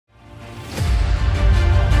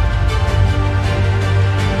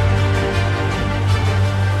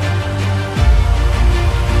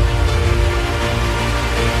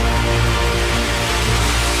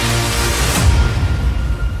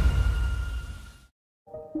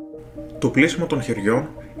Το πλύσιμο των χεριών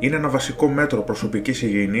είναι ένα βασικό μέτρο προσωπικής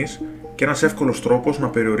υγιεινής και ένας εύκολος τρόπος να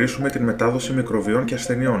περιορίσουμε την μετάδοση μικροβιών και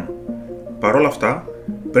ασθενειών. Παρ' όλα αυτά,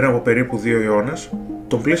 πριν από περίπου 2 αιώνες,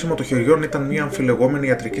 το πλύσιμο των χεριών ήταν μια αμφιλεγόμενη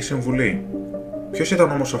ιατρική συμβουλή. Ποιος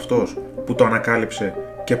ήταν όμως αυτός που το ανακάλυψε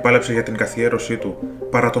και πάλεψε για την καθιέρωσή του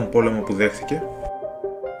παρά τον πόλεμο που δέχθηκε?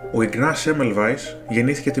 Ο Ιγκνάζ Σέμελβαϊς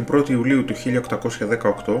γεννήθηκε την 1η Ιουλίου του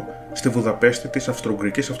 1818 στη Βουδαπέστη της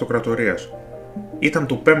Αυστρο-Ουγγρικής Αυτοκρατορίας. Ήταν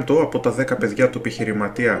το 5ο από τα 10 παιδιά του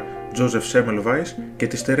επιχειρηματία Ιγκνάζ Σέμελβαϊς και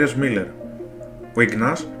της Τερέζ Μίλλερ. Ο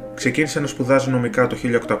Ιγκνάζ ξεκίνησε να σπουδάζει νομικά το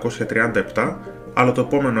 1837, αλλά το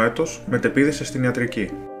επόμενο έτος μετεπήδησε στην ιατρική.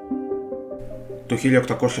 Το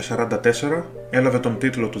 1844 έλαβε τον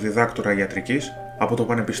τίτλο του διδάκτορα ιατρικής από το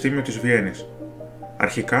Πανεπιστήμιο της Βιέννης.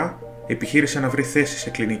 Αρχικά επιχείρησε να βρει θέση σε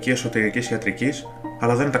κλινική εσωτερικής ιατρικής,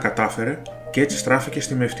 αλλά δεν τα κατάφερε και έτσι στράφηκε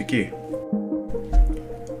στη μευτική.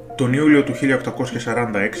 Τον Ιούλιο του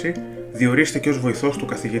 1846 διορίστηκε ως βοηθός του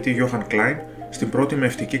καθηγητή Γιόχαν Κλάιν στην πρώτη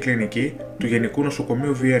μευτική κλινική του Γενικού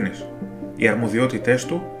Νοσοκομείου Βιέννης. Οι αρμοδιότητές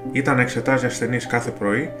του ήταν να εξετάζει ασθενείς κάθε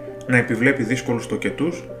πρωί, να επιβλέπει δύσκολους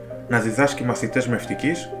τοκετούς, να διδάσκει μαθητές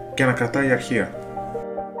μευτικής και να κρατάει αρχεία.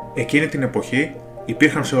 Εκείνη την εποχή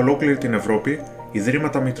υπήρχαν σε ολόκληρη την Ευρώπη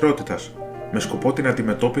ιδρύματα μητρότητας, με σκοπό την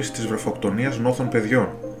αντιμετώπιση της βρεφοκτονίας νόθων παιδιών.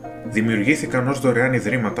 Δημιουργήθηκαν ως δωρεάν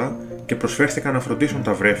ιδρύματα και προσφέρθηκαν να φροντίσουν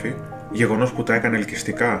τα βρέφη, γεγονός που τα έκανε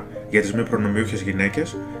ελκυστικά για τις μη προνομιούχες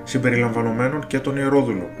γυναίκες, συμπεριλαμβανομένων και τον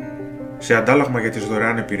ιερόδουλο. Σε αντάλλαγμα για τις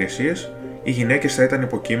δωρεάν υπηρεσίες, οι γυναίκες θα ήταν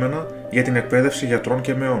υποκείμενα για την εκπαίδευση γιατρών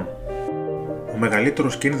και μεών. Ο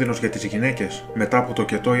μεγαλύτερος κίνδυνος για τις γυναίκες μετά από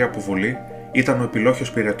τοκετό ή αποβολή ήταν ο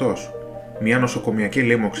επιλόχιος πυρετός, μια νοσοκομιακή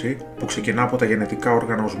λίμωξη που ξεκινά από τα γενετικά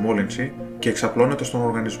όργανα ως μόλυνση και εξαπλώνεται στον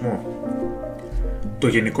οργανισμό. Το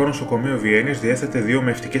Γενικό Νοσοκομείο Βιέννης διέθετε 2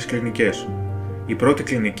 μευτικές κλινικές. Η πρώτη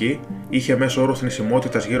κλινική είχε μέσο όρο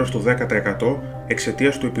θνησιμότητας γύρω στο 10%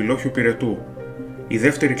 εξαιτίας του επιλόχιου πυρετού. Η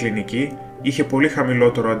δεύτερη κλινική είχε πολύ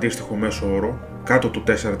χαμηλότερο αντίστοιχο μέσο όρο, κάτω του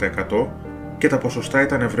 4%, και τα ποσοστά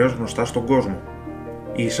ήταν ευρέως γνωστά στον κόσμο.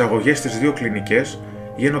 Οι εισαγωγές στις 2 κλινικές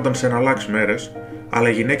γίνονταν σε εναλλάξ μέρες, αλλά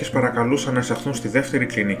οι γυναίκες παρακαλούσαν να εισαχθούν στη δεύτερη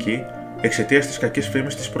κλινική εξαιτίας της κακής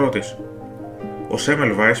φήμης της πρώτης. Ο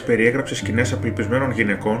Σέμελβαϊς περιέγραψε σκηνές απελπισμένων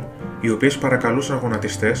γυναικών, οι οποίες παρακαλούσαν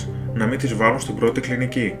γονατιστές να μην τις βάλουν στην πρώτη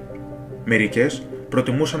κλινική. Μερικές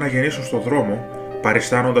προτιμούσαν να γεννήσουν στον δρόμο,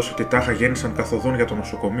 παριστάνοντας ότι τάχα γέννησαν καθοδόν για το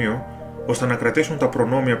νοσοκομείο, ώστε να κρατήσουν τα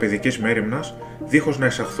προνόμια παιδικής μέριμνας, δίχως να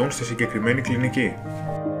εισαχθούν στη συγκεκριμένη κλινική.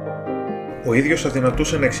 Ο ίδιος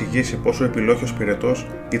αδυνατούσε να εξηγήσει πόσο ο επιλόχιος πυρετός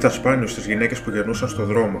ήταν σπάνιος στις γυναίκες που γεννούσαν στον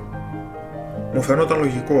δρόμο. Μου φαινόταν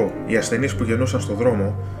λογικό οι ασθενείς που γεννούσαν στον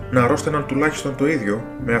δρόμο να αρρώστεναν τουλάχιστον το ίδιο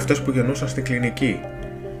με αυτές που γεννούσαν στη κλινική.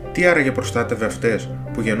 Τι άραγε προστάτευε αυτές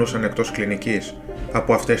που γεννούσαν εκτός κλινικής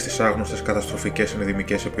από αυτές τις άγνωστες καταστροφικές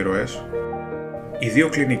ενδυμικές επιρροές? Οι 2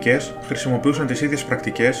 κλινικές χρησιμοποιούσαν τις ίδιες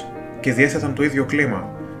πρακτικές και διέθεταν το ίδιο κλίμα,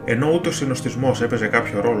 ενώ ούτε ο συνοστισμός έπαιζε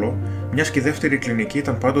κάποιο ρόλο, μιας και η δεύτερη κλινική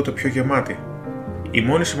ήταν πάντοτε πιο γεμάτη. Η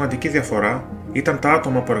μόνη σημαντική διαφορά ήταν τα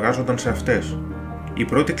άτομα που εργάζονταν σε αυτές. Η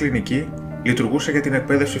πρώτη κλινική λειτουργούσε για την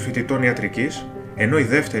εκπαίδευση φοιτητών ιατρικής, ενώ η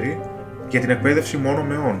δεύτερη για την εκπαίδευση μόνο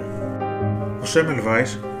μεών. Ο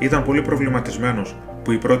Σέμελβαϊς ήταν πολύ προβληματισμένος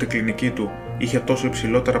που η πρώτη κλινική του είχε τόσο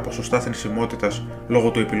υψηλότερα ποσοστά θνησιμότητας λόγω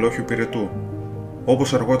του επιλόχιου πυρετού.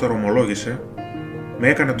 Όπως αργότερα ομολόγησε, με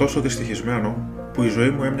έκανε τόσο δυστυχισμένο που η ζωή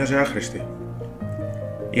μου έμοιαζε άχρηστη.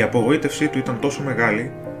 Η απογοήτευσή του ήταν τόσο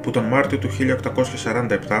μεγάλη που τον Μάρτιο του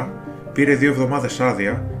 1847 πήρε 2 εβδομάδες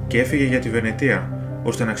άδεια και έφυγε για τη Βενετία,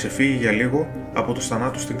 ώστε να ξεφύγει για λίγο από τους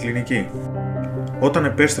θανάτους στην κλινική. Όταν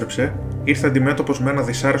επέστρεψε, ήρθε αντιμέτωπος με ένα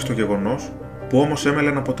δυσάρεστο γεγονός, που όμως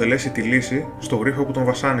έμελε να αποτελέσει τη λύση στο γρίχο που τον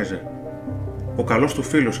βασάνιζε. Ο καλός του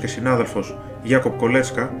φίλος και συνάδελφος Γιάκοπ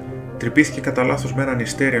Κολέτσκα τρυπήθηκε κατά λάθος με έναν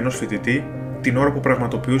ιστέρι ενός φοιτητή την ώρα που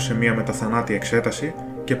πραγματοποιούσε μια μεταθανάτια εξέταση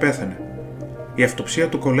και πέθανε. Η αυτοψία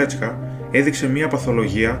του Κολέτσκα έδειξε μια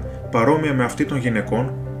παθολογία παρόμοια με αυτή των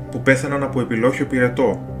γυναικών που πέθαναν από επιλόχιο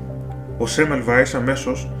πυρετό. Ο Σέμελβαϊς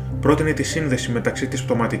αμέσως πρότεινε τη σύνδεση μεταξύ της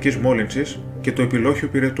πτωματικής μόλυνσης και του επιλόχιου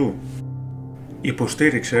πυρετού.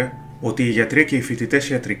 Υποστήριξε ότι οι γιατροί και οι φοιτητές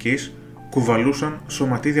ιατρικής κουβαλούσαν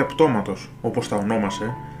σωματίδια πτώματος, όπως τα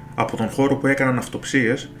ονόμασε, από τον χώρο που έκαναν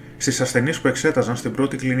αυτοψίες στις ασθενείς που εξέταζαν στην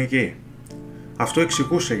πρώτη κλινική. Αυτό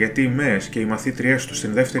εξηγούσε γιατί οι ΜΕΕΣ και οι μαθήτριές του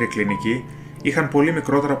στην δεύτερη κλινική είχαν πολύ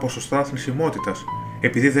μικρότερα ποσοστά θνησιμότητας,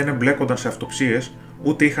 επειδή δεν εμπλέκονταν σε αυτοψίες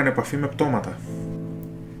ούτε είχαν επαφή με πτώματα.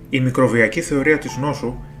 Η μικροβιακή θεωρία της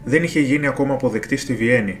νόσου δεν είχε γίνει ακόμα αποδεκτή στη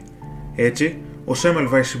Βιέννη. Έτσι, ο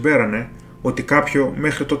Σέμελβαϊς συμπέρανε ότι κάποιο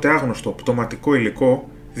μέχρι τότε άγνωστο πτωματικό υλικό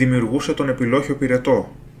δημιουργούσε τον επιλόχιο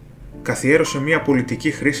πυρετό. καθιέρωσε μια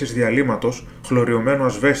πολιτική χρήσης διαλύματος χλωριωμένου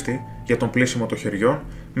ασβέστη για τον πλύσιμο των χεριών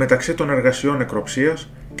μεταξύ των εργασιών νεκροψίας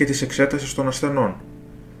και της εξέτασης των ασθενών.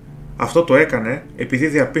 Αυτό το έκανε επειδή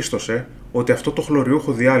διαπίστωσε ότι αυτό το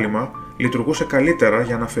χλωριούχο διάλυμα λειτουργούσε καλύτερα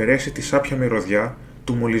για να αφαιρέσει τη σάπια μυρωδιά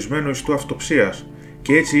του μολυσμένου ιστού αυτοψίας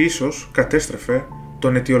και έτσι ίσως κατέστρεφε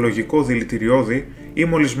τον αιτιολογικό δηλητηριώδη ή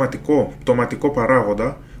μολυσματικό πτωματικό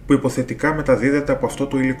παράγοντα που υποθετικά μεταδίδεται από αυτό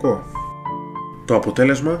το υλικό. Το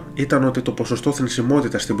αποτέλεσμα ήταν ότι το ποσοστό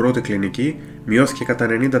θνησιμότητας στην πρώτη κλινική μειώθηκε κατά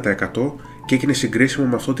 90% και έγινε συγκρίσιμο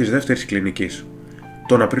με αυτό της δεύτερης κλινικής.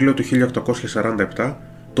 Τον Απρίλιο του 1847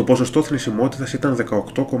 το ποσοστό θνησιμότητας ήταν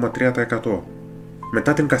 18,3%.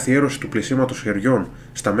 Μετά την καθιέρωση του πλυσίματος χεριών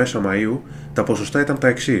στα μέσα Μαΐου, τα ποσοστά ήταν τα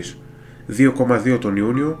εξής: 2,2 τον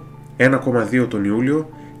Ιούνιο, 1,2 τον Ιούλιο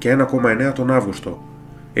και 1,9 τον Αύγουστο.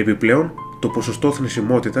 Επιπλέον, το ποσοστό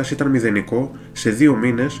θνησιμότητας ήταν μηδενικό σε 2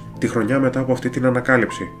 μήνες τη χρονιά μετά από αυτή την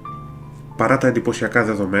ανακάλυψη. Παρά τα εντυπωσιακά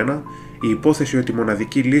δεδομένα, η υπόθεση ότι η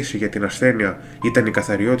μοναδική λύση για την ασθένεια ήταν η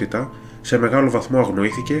καθαριότητα σε μεγάλο βαθμό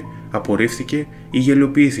αγνοήθηκε, απορρίφθηκε ή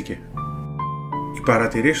γελιοποιήθηκε. Οι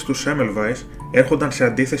παρατηρήσεις του Σέμελβαϊς έρχονταν σε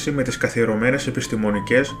αντίθεση με τις καθιερωμένες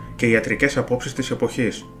επιστημονικές και ιατρικές απόψεις της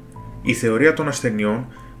εποχής. Η θεωρία των ασθενειών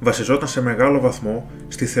βασιζόταν σε μεγάλο βαθμό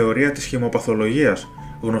στη θεωρία της χημοπαθολογίας,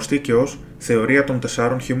 γνωστή και ως θεωρία των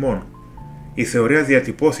 4 χυμών. Η θεωρία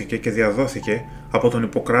διατυπώθηκε και διαδόθηκε από τον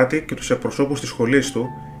Ιπποκράτη και τους εκπροσώπους της σχολής του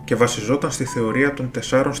και βασιζόταν στη θεωρία των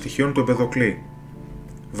 4 στοιχείων του Εμπεδοκλή.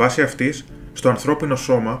 Βάσει αυτής, στο ανθρώπινο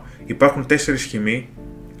σώμα υπάρχουν 4 χυμοί: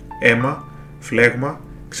 αίμα, φλέγμα,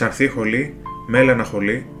 ξανθή χολή, μέλαινα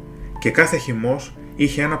χολή και κάθε χυμός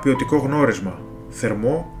είχε ένα ποιοτικό γνώρισμα: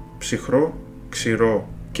 θερμό, ψυχρό, ξηρό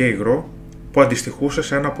και υγρό, που αντιστοιχούσε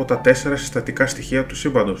σε ένα από τα 4 συστατικά στοιχεία του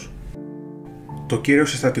σύμπαντος. Το κύριο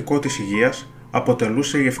συστατικό της υγείας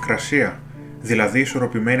αποτελούσε η ευκρασία, δηλαδή η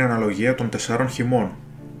ισορροπημένη αναλογία των 4 χυμών.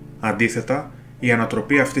 Αντίθετα, η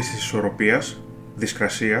ανατροπή αυτής της ισορροπίας,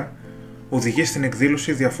 δυσκρασία, οδηγεί στην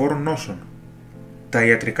εκδήλωση διαφόρων νόσων. Τα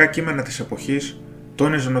ιατρικά κείμενα της εποχής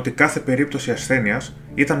τόνιζαν ότι κάθε περίπτωση ασθένειας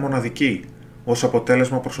ήταν μοναδική, ως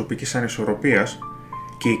αποτέλεσμα προσωπικής ανισορροπίας,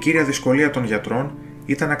 και η κύρια δυσκολία των γιατρών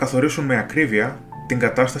ήταν να καθορίσουν με ακρίβεια την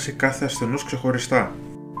κατάσταση κάθε ασθενούς ξεχωριστά.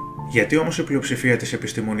 Γιατί όμως η πλειοψηφία της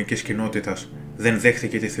επιστημονικής κοινότητας δεν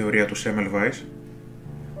δέχτηκε τη θεωρία του Σέμελβαϊς?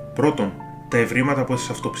 Πρώτον, τα ευρήματα από τις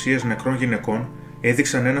αυτοψίες νεκρών γυναικών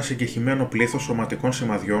έδειξαν ένα συγκεκριμένο πλήθος σωματικών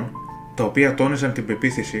σημαδιών, τα οποία τόνιζαν την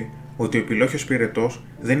πεποίθηση ότι ο επιλόχιος πυρετός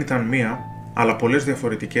δεν ήταν μία, αλλά πολλές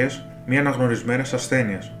διαφορετικές, μη αναγνωρισμένες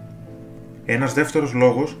ασθένειες. Ένας δεύτερος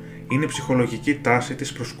λόγος είναι η ψυχολογική τάση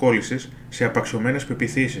της προσκόλλησης σε απαξιωμένες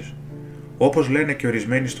πεποιθήσεις. Όπως λένε και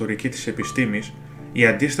ορισμένοι ιστορικοί της επιστήμης, η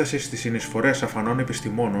αντίσταση στις συνεισφορές αφανών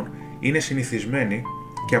επιστημόνων είναι συνηθισμένη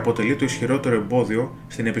και αποτελεί το ισχυρότερο εμπόδιο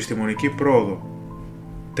στην επιστημονική πρόοδο.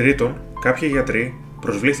 Τρίτον, κάποιοι γιατροί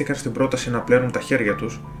προσβλήθηκαν στην πρόταση να πλένουν τα χέρια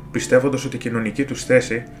τους, πιστεύοντας ότι η κοινωνική τους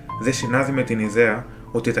θέση δεν συνάδει με την ιδέα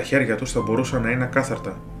ότι τα χέρια τους θα μπορούσαν να είναι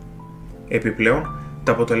ακάθαρτα. Επιπλέον,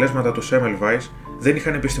 τα αποτελέσματα του Σέμελβαϊς δεν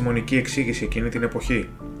είχαν επιστημονική εξήγηση εκείνη την εποχή.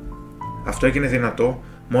 Αυτό έγινε δυνατό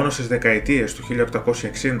μόνο στις δεκαετίες του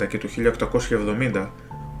 1860 και του 1870,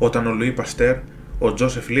 όταν ο Λουί Παστέρ, ο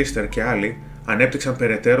Τζόσεφ Λίστερ και άλλοι ανέπτυξαν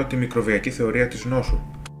περαιτέρω τη μικροβιακή θεωρία της νόσου.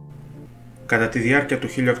 Κατά τη διάρκεια του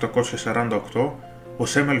 1848, ο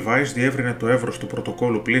Σέμελβαϊς διεύρυνε το εύρος του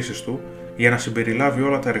πρωτοκόλου πλύσης του για να συμπεριλάβει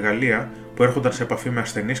όλα τα εργαλεία που έρχονταν σε επαφή με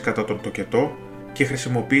ασθενείς κατά τον τοκετό και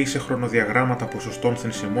χρησιμοποίησε χρονοδιαγράμματα ποσοστών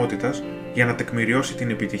θνησιμότητας για να τεκμηριώσει την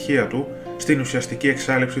επιτυχία του στην ουσιαστική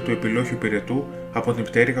εξάλειψη του επιλόχιου πυρετού από την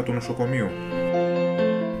πτέρυγα του νοσοκομείου.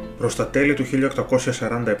 Προς τα τέλη του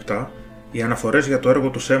 1847, οι αναφορές για το έργο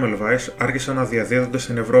του Σέμελβαϊς άρχισαν να διαδίδονται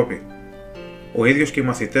στην Ευρώπη. Ο ίδιος και οι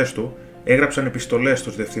μαθητές του έγραψαν επιστολές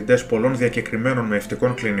στους διευθυντές πολλών διακεκριμένων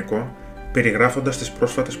μεευτικών κλινικών, περιγράφοντας τις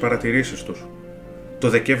πρόσφατες παρατηρήσεις τους. Το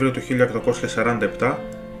Δεκέμβριο του 1847,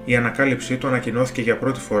 η ανακάλυψή του ανακοινώθηκε για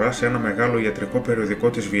πρώτη φορά σε ένα μεγάλο ιατρικό περιοδικό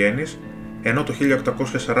της Βιέννης, ενώ το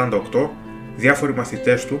 1848 διάφοροι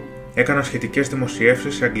μαθητές του έκαναν σχετικές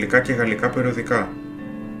δημοσιεύσεις σε αγγλικά και γαλλικά περιοδικά.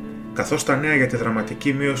 Καθώς τα νέα για τη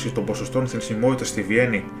δραματική μείωση των ποσοστών θνησιμότητας στη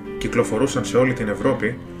Βιέννη κυκλοφορούσαν σε όλη την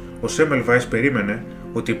Ευρώπη, ο Σέμελβαϊς περίμενε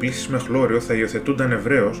ότι οι πλύσεις με χλώριο θα υιοθετούνταν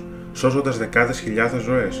ευρέως, σώζοντας δεκάδες χιλιάδες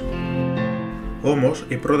ζωές. Όμως,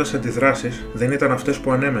 οι πρώτες αντιδράσεις δεν ήταν αυτές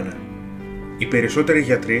που ανέμενε. Οι περισσότεροι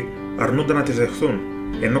γιατροί αρνούνταν να τις δεχθούν,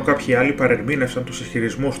 ενώ κάποιοι άλλοι παρερμήνευσαν τους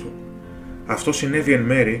ισχυρισμούς του. Αυτό συνέβη εν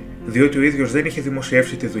μέρη διότι ο ίδιος δεν είχε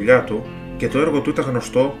δημοσιεύσει τη δουλειά του και το έργο του ήταν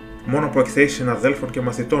γνωστό μόνο από εκθέσεις συναδέλφων και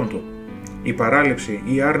μαθητών του. Η παράληψη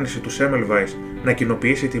ή άρνηση του Σέμελβαϊς να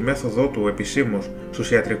κοινοποιήσει τη μέθοδό του επισήμως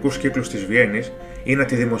στους ιατρικούς κύκλους της Βιέννης ή να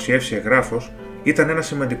τη δημοσιεύσει εγγράφος, ήταν ένας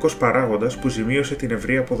σημαντικός παράγοντας που ζημίωσε την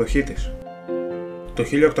ευρεία αποδοχή της. Το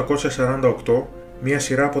 1848, μια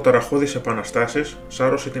σειρά από ταραχώδεις επαναστάσεις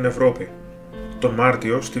σάρωσε την Ευρώπη. Τον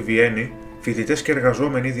Μάρτιο, στη Βιέννη, φοιτητές και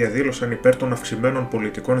εργαζόμενοι διαδήλωσαν υπέρ των αυξημένων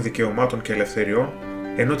πολιτικών δικαιωμάτων και ελευθεριών,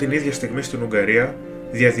 ενώ την ίδια στιγμή στην Ουγγαρία,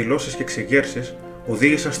 διαδηλώσεις και εξεγέρσεις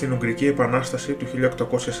οδήγησαν στην Ουγγρική Επανάσταση του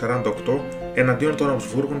 1848 εναντίον των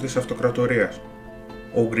Αμπσβούργων της Αυτοκρατορίας.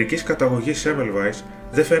 Ο Ουγγρικής καταγωγής Σέμελβαϊς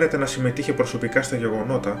δεν φαίνεται να συμμετείχε προσωπικά στα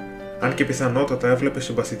γεγονότα, αν και πιθανότατα έβλεπε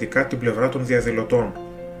συμπαθητικά την πλευρά των διαδηλωτών.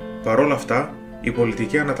 Παρ' όλα αυτά, η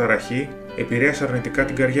πολιτική αναταραχή επηρέασε αρνητικά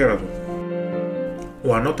την καριέρα του.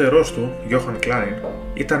 Ο ανώτερός του, Γιόχαν Κλάιν,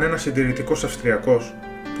 ήταν ένας συντηρητικός Αυστριακός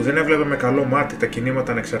που δεν έβλεπε με καλό μάτι τα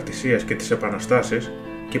κινήματα ανεξαρτησίας και τις επαναστάσεις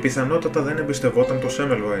και πιθανότατα δεν εμπιστευόταν το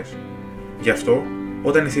Σέμελβαϊς. Γι' αυτό,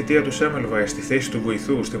 όταν η θητεία του Σέμελβαϊς στη θέση του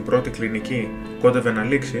βοηθού στην πρώτη κλινική κόντευε να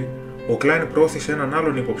λήξει, ο Κλάιν προώθησε έναν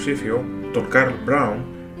άλλον υποψήφιο, τον Καρλ Μπράουν,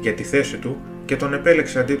 για τη θέση του και τον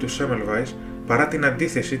επέλεξε αντί του Σέμελβαϊς παρά την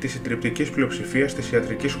αντίθεση της συντριπτικής πλειοψηφίας της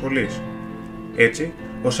ιατρικής σχολής. Έτσι,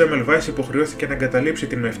 ο Σέμελβαϊς υποχρεώθηκε να εγκαταλείψει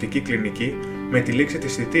την μευτική κλινική με τη λήξη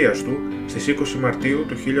της θητείας του στις 20 Μαρτίου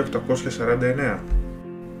του 1849.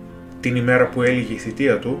 Την ημέρα που έλυγε η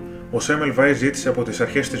θητεία του, ο Σέμελβαϊς ζήτησε από τις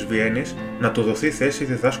αρχές της Βιέννης να του δοθεί θέση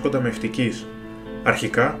διδάσκοντα μευτικής.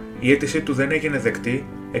 Αρχικά, η αίτησή του δεν έγινε δεκτή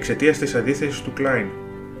εξαιτίας της αντίθεσης του Κλάιν.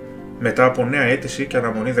 Μετά από νέα αίτηση και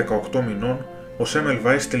αναμονή 18 μηνών, ο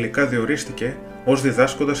Σέμελβαϊς τελικά διορίστηκε ως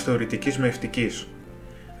διδάσκοντας θεωρητικής μευτικής.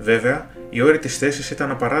 Βέβαια, η όρη της θέσης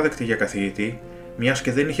ήταν απαράδεκτη για καθηγητή, μιας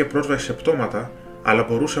και δεν είχε πρόσβαση σε πτώματα, αλλά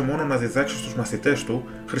μπορούσε μόνο να διδάξει στους μαθητές του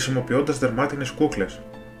χρησιμοποιώντας δερμάτινες κούκλες.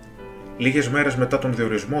 Λίγες μέρες μετά τον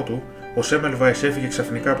διορισμό του, ο Σέμελβαϊς έφυγε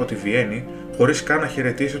ξαφνικά από τη Βιέννη, χωρίς καν να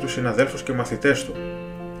χαιρετήσει τους συναδέλφους και μαθητές του.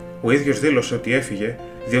 Ο ίδιος δήλωσε ότι έφυγε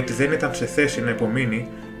διότι δεν ήταν σε θέση να υπομείνει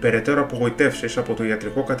περαιτέρω απογοητεύσεις από το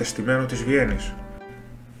ιατρικό κατεστημένο της Βιέννης.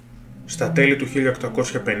 Στα τέλη του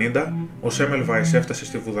 1850, ο Σέμελβαϊς έφτασε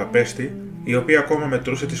στη Βουδαπέστη, η οποία ακόμα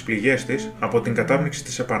μετρούσε τις πληγές της από την κατάπνιξη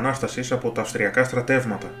της Επανάστασης από τα αυστριακά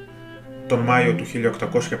στρατεύματα. Τον Μάιο του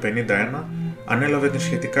 1851 ανέλαβε την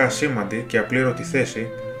σχετικά ασήμαντη και απλήρωτη θέση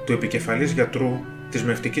του επικεφαλής γιατρού της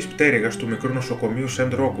μευτικής πτέρυγας του μικρού νοσοκομείου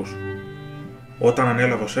Σεντ Ρόκους. Όταν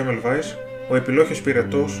ανέλαβε ο Σέμελβαϊς, ο επιλόχιος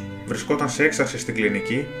πυρετός βρισκόταν σε έξαρση στην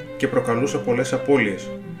κλινική και προκαλούσε πολλές απώλειες.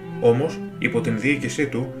 Όμως, υπό την διοίκησή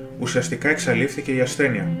του, ουσιαστικά εξαλείφθηκε η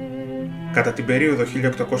ασθένεια. Κατά την περίοδο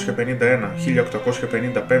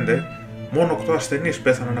 1851-1855, μόνο 8 ασθενείς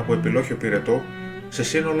πέθαναν από επιλόχιο πυρετό σε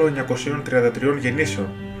σύνολο 933 γεννήσεων,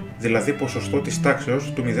 δηλαδή ποσοστό της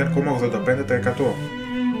τάξεως του 0,85%.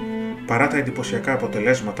 Παρά τα εντυπωσιακά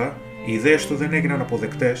αποτελέσματα, οι ιδέες του δεν έγιναν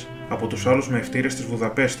αποδεκτές από τους άλλους μευτήρες της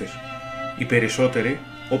Βουδαπέστης. Οι περισσότεροι,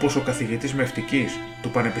 όπως ο καθηγητής μευτικής του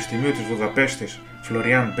Πανεπιστημίου της Βουδαπέστης,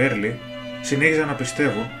 Φλωριάν Μπέρλι, συνέχιζαν να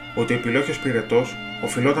πιστεύουν ότι ο επιλόχιος πυρετός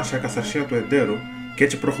οφειλόταν σε ακαθαρσία του εντέρου και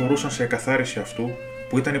έτσι προχωρούσαν σε εκαθάριση αυτού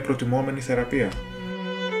που ήταν η προτιμόμενη θεραπεία.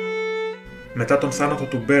 Μετά τον θάνατο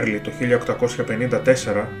του Μπέρλι το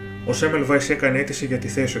 1854, ο Σέμελβαϊς έκανε αίτηση για τη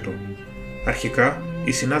θέση του. Αρχικά,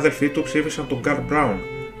 οι συνάδελφοί του ψήφισαν τον Καρλ Μπράουν,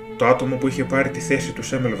 το άτομο που είχε πάρει τη θέση του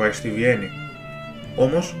Σέμελβαϊς στη Βιέννη.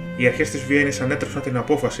 Όμως, οι αρχές της Βιέννης ανέτρεψαν την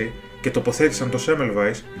απόφαση και τοποθέτησαν τον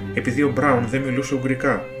Σέμελβαϊς επειδή ο Μπράουν δεν μιλούσε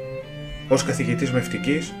ουγγρικά. Ως καθηγητής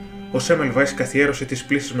μευτικής, ο Σέμελβαϊς καθιέρωσε τις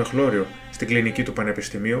πλύσεις με χλώριο στην κλινική του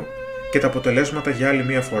πανεπιστημίου και τα αποτελέσματα για άλλη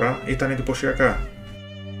μία φορά ήταν εντυπωσιακά.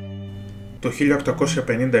 Το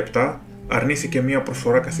 1857 αρνήθηκε μία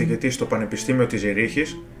προσφορά καθηγητή στο Πανεπιστήμιο της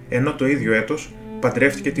Ζερίχης, ενώ το ίδιο έτος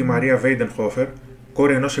παντρεύτηκε τη Μαρία Βέιντενχόφερ,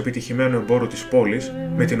 κόρη ενός επιτυχημένου εμπόρου της πόλης,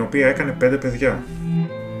 με την οποία έκανε 5 παιδιά.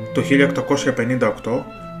 Το 1858,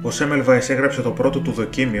 ο Σέμελβαϊς έγραψε το πρώτο του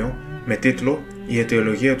δοκίμιο με τίτλο «Η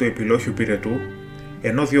αιτιολογία του επιλόχιου πυρετού»,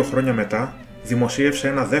 ενώ 2 χρόνια μετά δημοσίευσε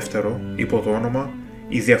ένα δεύτερο υπό το όνομα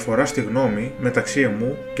 «Η διαφορά στη γνώμη μεταξύ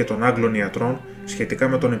εμού και των Άγγλων ιατρών σχετικά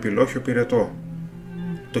με τον επιλόχιο πυρετό».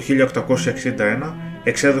 Το 1861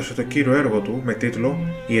 εξέδωσε το κύριο έργο του με τίτλο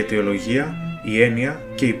 «Η αιτιολογία, η έννοια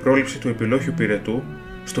και η πρόληψη του επιλόχιου πυρετού»,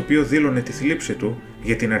 στο οποίο δήλωνε τη θλίψη του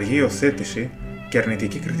για την αργή υιοθέτηση και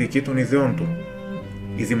αρνητική κριτική των ιδεών του.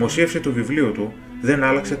 Η δημοσίευση του βιβλίου του δεν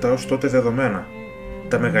άλλαξε τα ως τότε δεδομένα.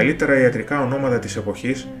 Τα μεγαλύτερα ιατρικά ονόματα της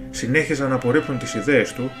εποχής συνέχιζαν να απορρίπτουν τις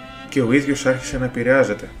ιδέες του και ο ίδιος άρχισε να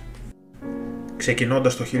επηρεάζεται.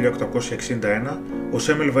 Ξεκινώντας το 1861, ο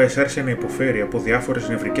Σέμελβαϊς άρχισε να υποφέρει από διάφορες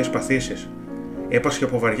νευρικές παθήσεις. Έπασχε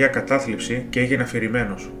από βαριά κατάθλιψη και έγινε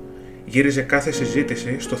αφηρημένος. Γύριζε κάθε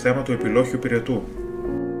συζήτηση στο θέμα του επιλόχιου πυρετού.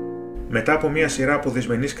 Μετά από μια σειρά από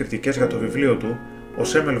δυσμενείς κριτικές για το βιβλίο του, ο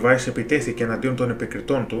Σέμελβαϊς επιτέθηκε εναντίον των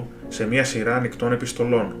επικριτών του σε μια σειρά ανοιχτών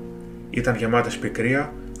επιστολών. Ήταν γεμάτες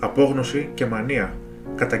πικρία, απόγνωση και μανία,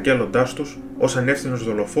 καταγγέλλοντάς τους ως ανεύθυνους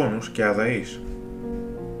δολοφόνους και αδαείς.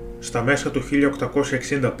 Στα μέσα του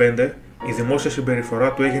 1865 η δημόσια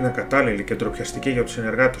συμπεριφορά του έγινε κατάλληλη και ντροπιαστική για τους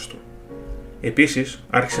συνεργάτες του. Επίσης,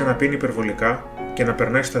 άρχισε να πίνει υπερβολικά και να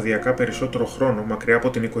περνάει σταδιακά περισσότερο χρόνο μακριά από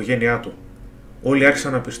την οικογένειά του. Όλοι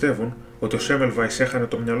άρχισαν να πιστεύουν ότι ο Σέμελβαϊς έχανε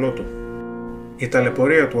το μυαλό του. Η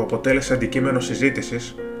ταλαιπωρία του αποτέλεσε αντικείμενο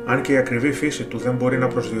συζήτησης, αν και η ακριβή φύση του δεν μπορεί να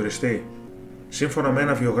προσδιοριστεί. Σύμφωνα με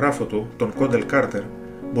ένα βιογράφο του, τον Κόντελ Κάρτερ,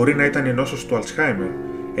 μπορεί να ήταν η νόσος του Αλτσχάιμερ,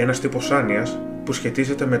 ένας τύπος άνοιας που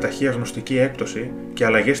σχετίζεται με ταχεία γνωστική έκπτωση και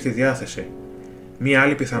αλλαγές στη διάθεση. Μία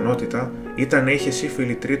άλλη πιθανότητα ήταν να είχε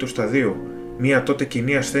σύφυλλη τρίτου σταδίου, μία τότε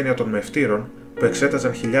κοινή ασθένεια των Μευτήρων που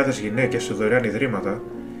εξέταζαν χιλιάδες γυναίκες σε δωρεάν ιδρύματα,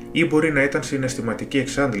 ή μπορεί να ήταν συναισθηματική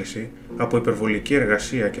εξάντληση από υπερβολική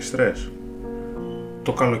εργασία και στρες.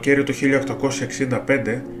 Το καλοκαίρι του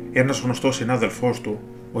 1865, ένας γνωστός συνάδελφός του,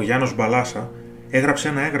 ο Γιάννος Μπαλάσα, έγραψε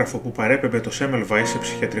ένα έγγραφο που παρέπεμπε το Σέμελβαϊς σε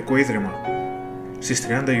ψυχιατρικό ίδρυμα. Στις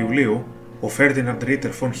 30 Ιουλίου, ο Φέρντιναντ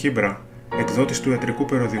Ρίτερ φον Χίμπρα, εκδότης του ιατρικού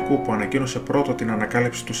περιοδικού που ανακοίνωσε πρώτο την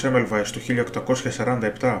ανακάλυψη του Σέμελβαϊς το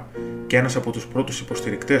 1847 και ένας από τους πρώτους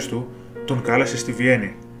υποστηρικτές του, τον κάλεσε στη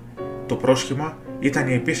Βιέννη. Το πρόσχημα ήταν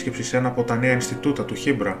η επίσκεψη σε ένα από τα νέα Ινστιτούτα του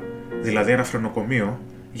Χίμπρα, δηλαδή ένα φρενοκομείο,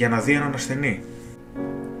 για να δει έναν ασθενή.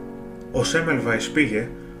 Ο Σέμελβαϊς πήγε,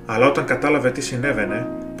 αλλά όταν κατάλαβε τι συνέβαινε,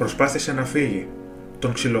 προσπάθησε να φύγει.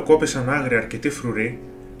 Τον ξυλοκόπησαν άγρια αρκετοί φρουροί,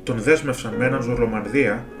 τον δέσμευσαν με έναν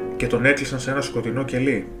ζουρλομανδία και τον έκλεισαν σε ένα σκοτεινό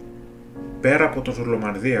κελί. Πέρα από τον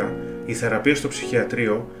ζουρλομανδία, οι θεραπείες στο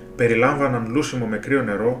ψυχιατρίο περιλάμβαναν λούσιμο με κρύο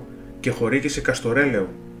νερό και χορήγηση καστορέλαιου,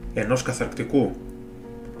 ενός καθαρκτικού.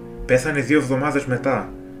 Πέθανε 2 εβδομάδες μετά,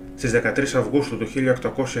 στις 13 Αυγούστου του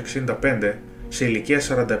 1865, σε ηλικία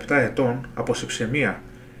 47 ετών από συψαιμία,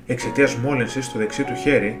 εξαιτίας μόλυνσης στο δεξί του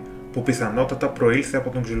χέρι που πιθανότατα προήλθε από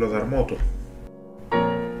τον ξυλοδαρμό του.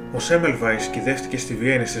 Ο Σέμελβαϊς κυδεύτηκε στη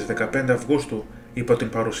Βιέννη στις 15 Αυγούστου υπό την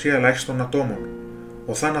παρουσία ελάχιστων ατόμων.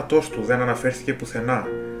 Ο θάνατός του δεν αναφέρθηκε πουθενά,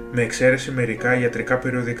 με εξαίρεση μερικά ιατρικά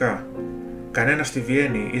περιοδικά. Κανένας στη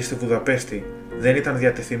Βιέννη ή στη Βουδαπέστη δεν ήταν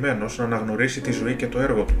διατεθειμένος να αναγνωρίσει τη ζωή και το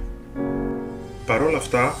έργο του. Παρ' όλα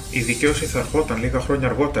αυτά, η δικαίωση θα ερχόταν λίγα χρόνια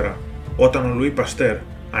αργότερα, όταν ο Λουί Παστέρ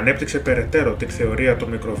ανέπτυξε περαιτέρω την θεωρία των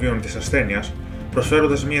μικροβίων της ασθένειας,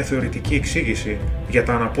 προσφέροντας μια θεωρητική εξήγηση για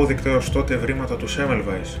τα αναπόδεικτα έως τότε ευρήματα του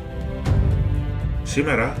Σέμελβαϊς.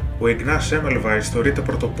 Σήμερα, ο Ιγκνάζ Σέμελβαϊς θεωρείται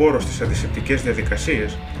πρωτοπόρος στις αντισηπτικές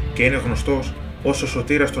διαδικασίες και είναι γνωστός ως ο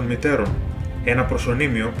Σωτήρας των Μητέρων, ένα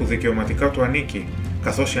προσωνύμιο που δικαιωματικά του ανήκει,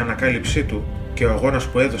 καθώς η ανακάλυψή του και ο αγώνας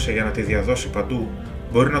που έδωσε για να τη διαδώσει παντού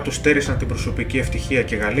μπορεί να του στέρισαν την προσωπική ευτυχία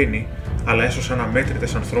και γαλήνη, αλλά έσωσαν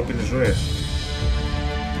αμέτρητες ανθρώπινες ζωές.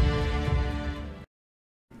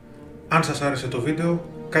 Αν σας άρεσε το βίντεο,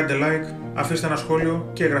 κάντε like, αφήστε ένα σχόλιο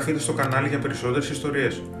και εγγραφείτε στο κανάλι για περισσότερες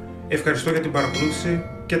ιστορίες. Ευχαριστώ για την παρακολούθηση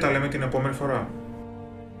και τα λέμε την επόμενη φορά.